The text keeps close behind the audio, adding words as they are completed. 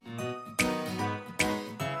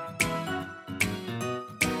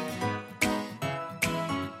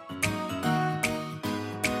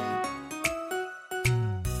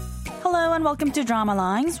everyone. Welcome to Drama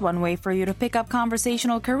Lines, one way for you to pick up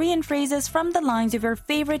conversational Korean phrases from the lines of your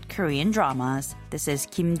favorite Korean dramas. This is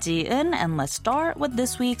Kim Ji-eun, and let's start with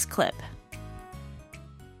this week's clip.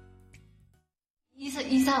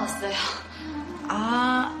 이사 왔어요.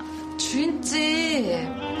 아, 주인집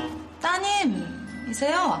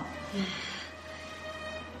따님이세요?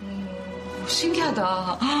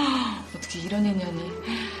 신기하다. 어떻게 이런 인연이.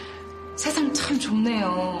 세상 참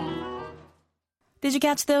좁네요. Did you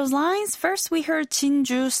catch those lines? First, we heard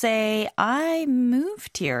Jinju say, I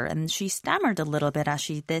moved here, and she stammered a little bit as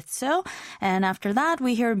she did so. And after that,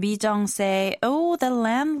 we heard Bijong say, oh, the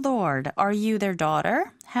landlord, are you their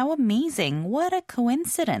daughter? How amazing. What a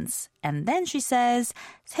coincidence. And then she says,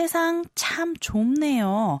 세상 참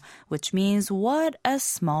좁네요, which means what a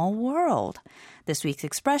small world. This week's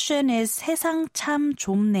expression is 세상 참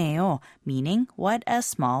좁네요, meaning what a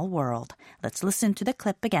small world. Let's listen to the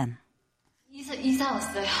clip again. 이사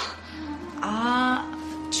왔어요. 아,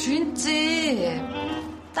 주인집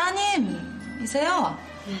따님이세요?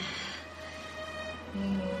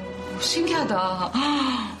 신기하다.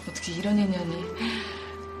 어떻게 이런 인연이.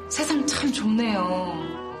 세상 참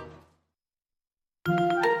좁네요.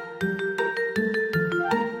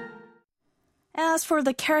 As for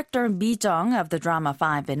the character Bijong of the drama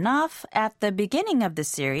Five Enough, at the beginning of the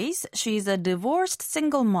series, she's a divorced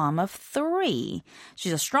single mom of 3.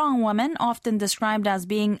 She's a strong woman, often described as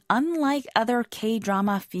being unlike other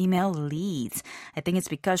K-drama female leads. I think it's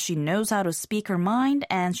because she knows how to speak her mind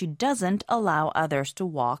and she doesn't allow others to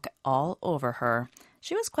walk all over her.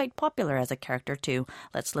 She was quite popular as a character too.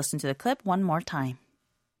 Let's listen to the clip one more time.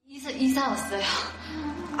 이사 왔어요.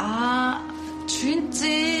 아,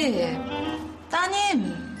 주인집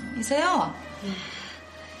따님이세요?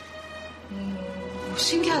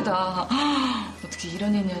 신기하다. 어떻게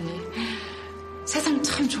이런 인연이. 세상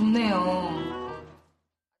참 좁네요.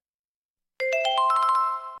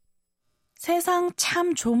 세상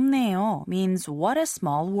참 좁네요 means what a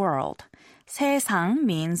small world. 세상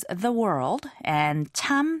means the world, and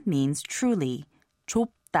참 means truly.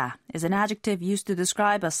 좁다 is an adjective used to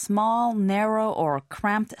describe a small, narrow, or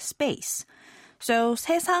cramped space. So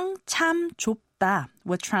세상 참 좁다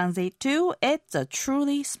would translate to it's a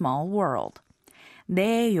truly small world.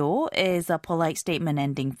 네요 is a polite statement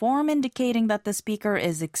ending form indicating that the speaker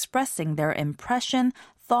is expressing their impression,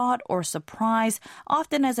 thought, or surprise,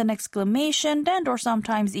 often as an exclamation and or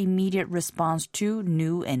sometimes immediate response to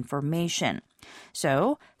new information.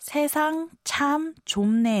 So 세상 참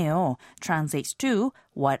좁네요 translates to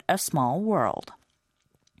what a small world.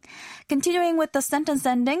 Continuing with the sentence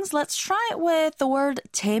endings, let's try it with the word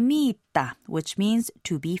재미있다, which means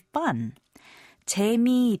to be fun.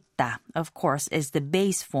 재미있다, of course, is the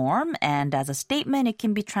base form, and as a statement, it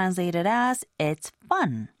can be translated as it's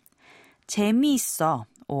fun. 재미있어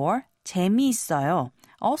or 재미있어요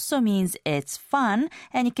also means it's fun,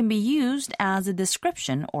 and it can be used as a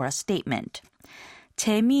description or a statement.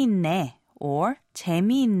 재미있네 or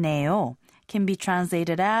재미있네요 can be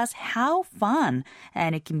translated as how fun,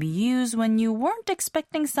 and it can be used when you weren't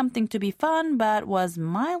expecting something to be fun but was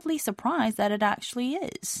mildly surprised that it actually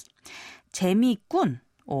is. 재미있군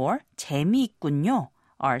or 재미있군요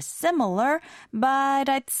are similar, but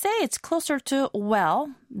I'd say it's closer to,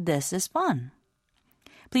 well, this is fun.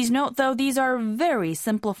 Please note, though, these are very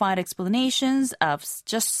simplified explanations of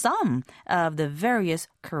just some of the various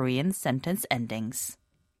Korean sentence endings.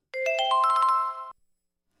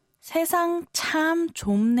 세상 참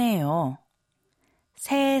좁네요.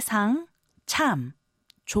 세상 참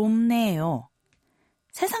좁네요.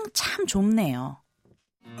 세상 참 좁네요.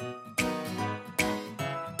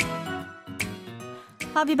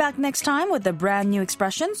 I'll be back next time with a brand new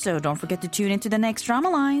expression, so don't forget to tune into the next Drama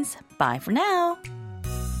Lines. Bye for now.